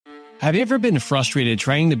Have you ever been frustrated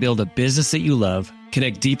trying to build a business that you love,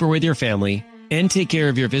 connect deeper with your family, and take care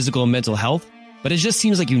of your physical and mental health, but it just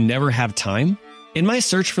seems like you never have time? In my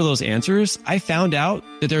search for those answers, I found out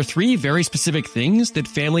that there are 3 very specific things that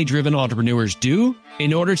family-driven entrepreneurs do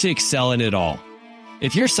in order to excel in it all.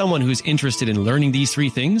 If you're someone who's interested in learning these 3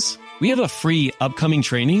 things, we have a free upcoming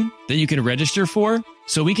training that you can register for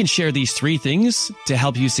so we can share these 3 things to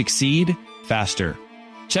help you succeed faster.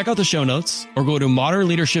 Check out the show notes or go to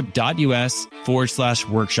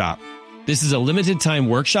modernleadership.us/workshop. This is a limited time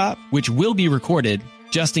workshop, which will be recorded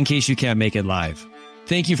just in case you can't make it live.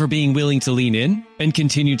 Thank you for being willing to lean in and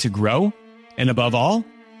continue to grow. And above all,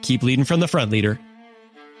 keep leading from the front, leader.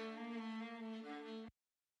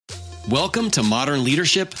 Welcome to Modern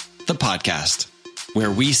Leadership, the podcast, where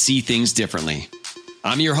we see things differently.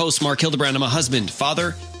 I'm your host, Mark Hildebrand. I'm a husband,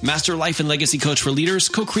 father, master life and legacy coach for leaders,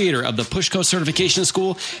 co-creator of the PushCo Certification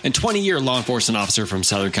School, and 20-year law enforcement officer from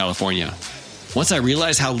Southern California. Once I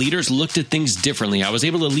realized how leaders looked at things differently, I was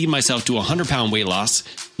able to lead myself to a 100-pound weight loss,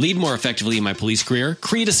 lead more effectively in my police career,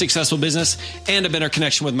 create a successful business, and a better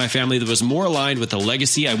connection with my family that was more aligned with the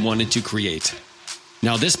legacy I wanted to create.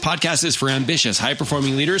 Now, this podcast is for ambitious,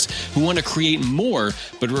 high-performing leaders who want to create more,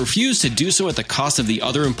 but refuse to do so at the cost of the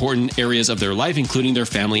other important areas of their life, including their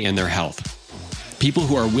family and their health. People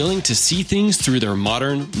who are willing to see things through their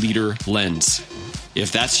modern leader lens.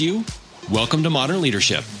 If that's you, welcome to Modern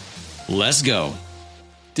Leadership. Let's go.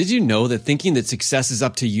 Did you know that thinking that success is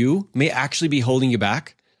up to you may actually be holding you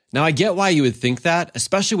back? Now, I get why you would think that,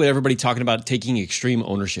 especially with everybody talking about taking extreme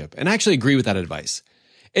ownership, and I actually agree with that advice.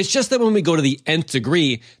 It's just that when we go to the nth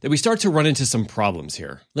degree, that we start to run into some problems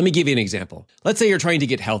here. Let me give you an example. Let's say you're trying to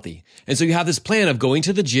get healthy, and so you have this plan of going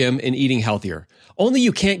to the gym and eating healthier, only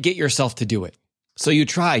you can't get yourself to do it. So you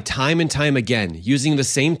try time and time again, using the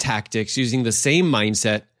same tactics, using the same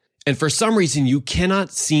mindset, and for some reason you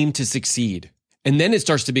cannot seem to succeed. And then it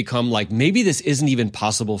starts to become like, maybe this isn't even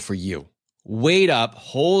possible for you. Wait up,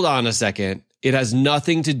 hold on a second. It has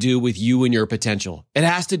nothing to do with you and your potential. It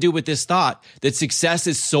has to do with this thought that success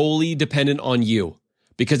is solely dependent on you,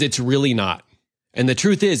 because it's really not. And the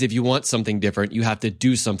truth is, if you want something different, you have to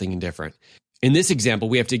do something different. In this example,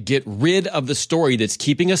 we have to get rid of the story that's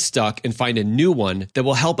keeping us stuck and find a new one that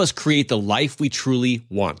will help us create the life we truly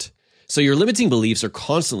want. So your limiting beliefs are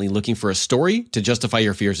constantly looking for a story to justify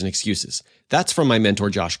your fears and excuses. That's from my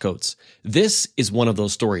mentor, Josh Coates. This is one of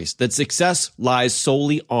those stories, that success lies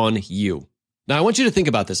solely on you. Now, I want you to think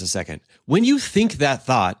about this a second. When you think that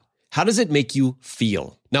thought, how does it make you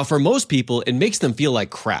feel? Now, for most people, it makes them feel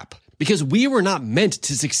like crap, because we were not meant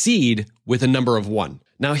to succeed with a number of 1.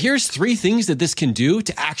 Now, here's 3 things that this can do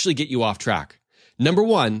to actually get you off track. Number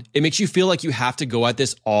 1, it makes you feel like you have to go at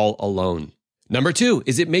this all alone. Number 2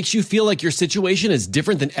 is it makes you feel like your situation is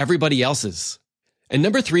different than everybody else's. And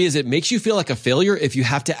number 3 is it makes you feel like a failure if you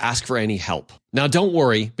have to ask for any help. Now, don't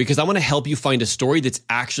worry, because I want to help you find a story that's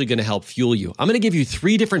actually going to help fuel you. I'm going to give you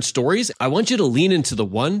 3 different stories. I want you to lean into the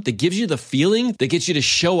one that gives you the feeling that gets you to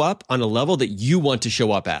show up on a level that you want to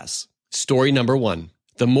show up as. Story number 1.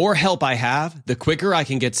 The more help I have, the quicker I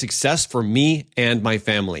can get success for me and my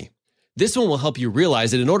family. This one will help you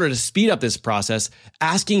realize that in order to speed up this process,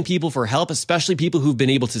 asking people for help, especially people who've been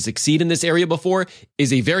able to succeed in this area before,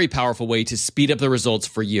 is a very powerful way to speed up the results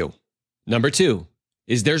for you. Number 2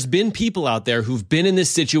 is there's been people out there who've been in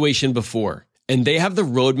this situation before, and they have the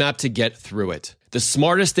roadmap to get through it. The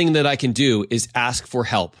smartest thing that I can do is ask for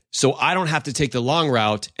help, so I don't have to take the long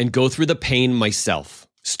route and go through the pain myself.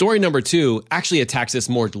 Story number 2 actually attacks this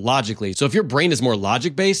more logically, so if your brain is more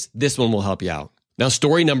logic-based, this one will help you out. Now,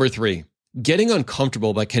 story number 3. Getting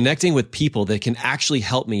uncomfortable by connecting with people that can actually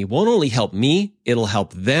help me won't only help me, it'll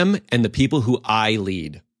help them and the people who I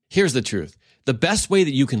lead. Here's the truth. The best way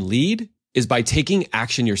that you can lead is by taking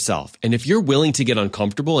action yourself. And if you're willing to get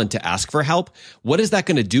uncomfortable and to ask for help, what is that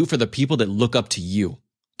going to do for the people that look up to you?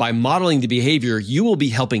 By modeling the behavior, you will be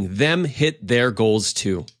helping them hit their goals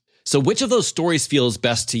too. So which of those stories feels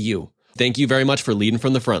best to you? Thank you very much for leading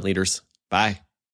from the front, leaders. Bye.